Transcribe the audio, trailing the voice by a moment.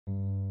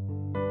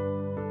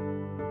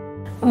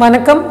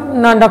வணக்கம்,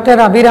 நான்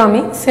டாக்டர் அபிராமி,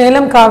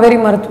 சேலம் காவேரி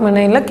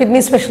மருத்துவமனையில் கிட்னி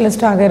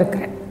ஸ்பெஷலிஸ்டாக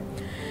இருக்கிறேன்.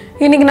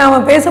 இன்றைக்கி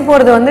நாம் பேச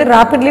போகிறது வந்து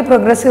ரேப்பிட்லி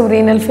ப்ரோக்ரெசிவ்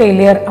ரீனல்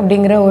ஃபெயிலியர்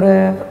அப்படிங்கிற ஒரு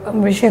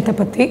விஷயத்தை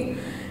பற்றி.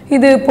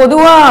 இது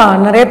பொதுவாக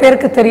நிறைய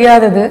பேருக்கு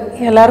தெரியாதது.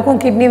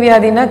 எல்லாருக்கும் கிட்னி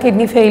வியாதினா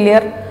கிட்னி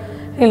ஃபெயிலியர்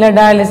இல்லை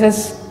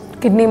டயாலிசிஸ்,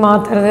 கிட்னி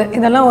மாற்றுறது,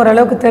 இதெல்லாம்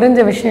ஓரளவுக்கு தெரிஞ்ச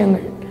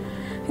விஷயங்கள்.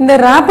 இந்த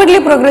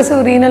ரேப்பிட்லி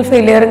ப்ரோக்ரெசிவ் ரீனல்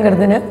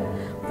ஃபெயிலியருங்கிறதுன்னு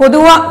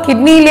பொதுவாக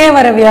கிட்னிலே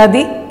வர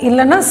வியாதி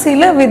இல்லைன்னா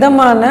சில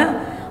விதமான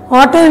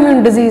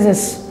ஆட்டோஇம்யூன்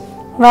டிசீசஸ்,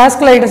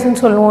 வாஸ்குலைட்டிஸ்ன்னு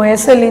சொல்லுவோம்,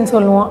 எஸ்எல்இன்னு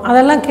சொல்லுவோம்,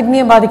 அதெல்லாம்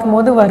கிட்னியை பாதிக்கும்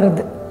போது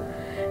வருது.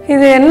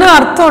 இது என்ன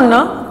அர்த்தம்னா,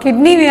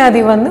 கிட்னி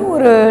வியாதி வந்து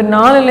ஒரு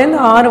 4லேருந்து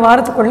 6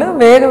 வாரத்துக்குள்ளே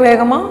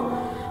வேகமாக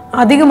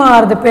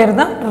அதிகமாகிறது பேர்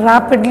தான்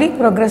ரேப்பிட்லி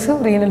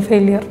ப்ரோக்ரெசிவ் ரீனல்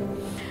ஃபெயிலியர்.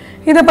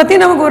 இதை பற்றி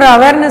நமக்கு ஒரு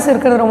அவேர்னஸ்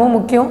இருக்கிறது ரொம்ப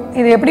முக்கியம்.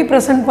 இது எப்படி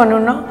ப்ரெசென்ட்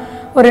பண்ணணுன்னா,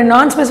 ஒரு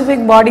நான்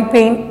ஸ்பெசிஃபிக் பாடி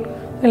பெயின்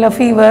இல்லை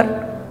ஃபீவர்,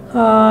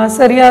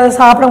 சரியாக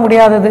சாப்பிட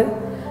முடியாதது,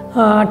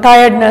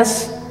 டயர்ட்னஸ்,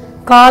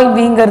 கால்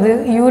வீங்கிறது,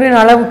 யூரின்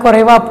அளவு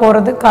குறைவாக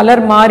போகிறது,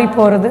 கலர் மாறி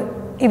போகிறது,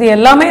 இது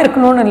எல்லாமே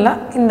இருக்கணும்னு இல்லை.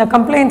 இந்த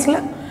கம்ப்ளைண்ட்ஸில்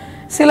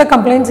சில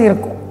கம்ப்ளைண்ட்ஸ்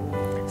இருக்கும்.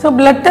 ஸோ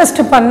பிளட்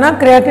டெஸ்ட் பண்ணால்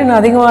கிரியாட்டின்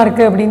அதிகமாக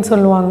இருக்குது அப்படின்னு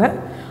சொல்லுவாங்க.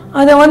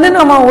 அதை வந்து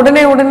நம்ம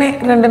உடனே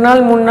 2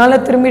 நாள் 3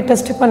 நாளில் திரும்பி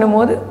டெஸ்ட்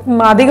பண்ணும்போது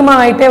அதிகமாக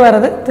ஆகிட்டே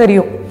வர்றது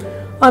தெரியும்.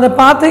 அதை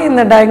பார்த்து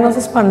இந்த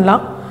டயக்னோசிஸ்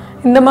பண்ணலாம்.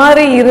 இந்த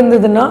மாதிரி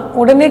இருந்ததுன்னா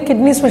உடனே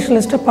கிட்னி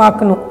ஸ்பெஷலிஸ்ட்டை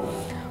பார்க்கணும்.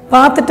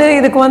 பார்த்துட்டு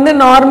இதுக்கு வந்து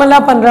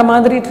நார்மலாக பண்ணுற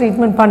மாதிரி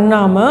ட்ரீட்மெண்ட்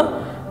பண்ணாமல்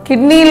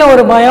கிட்னியில்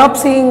ஒரு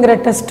பயாப்சிங்கிற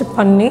டெஸ்ட்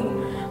பண்ணி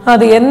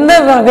அது எந்த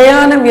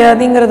வகையான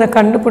வியாதிங்கிறத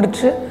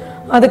கண்டுபிடிச்சி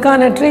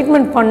அதுக்கான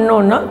ட்ரீட்மெண்ட்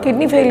பண்ணோன்னா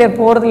கிட்னி ஃபெயிலியர்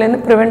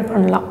போகிறதுலேருந்து ப்ரிவெண்ட்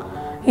பண்ணலாம்.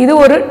 இது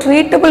ஒரு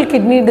ட்ரீட்டபிள்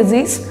கிட்னி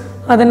டிசீஸ்.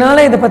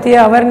 அதனால் இதை பற்றிய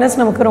அவேர்னஸ்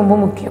நமக்கு ரொம்ப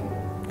முக்கியம்.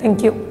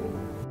 தேங்க்யூ.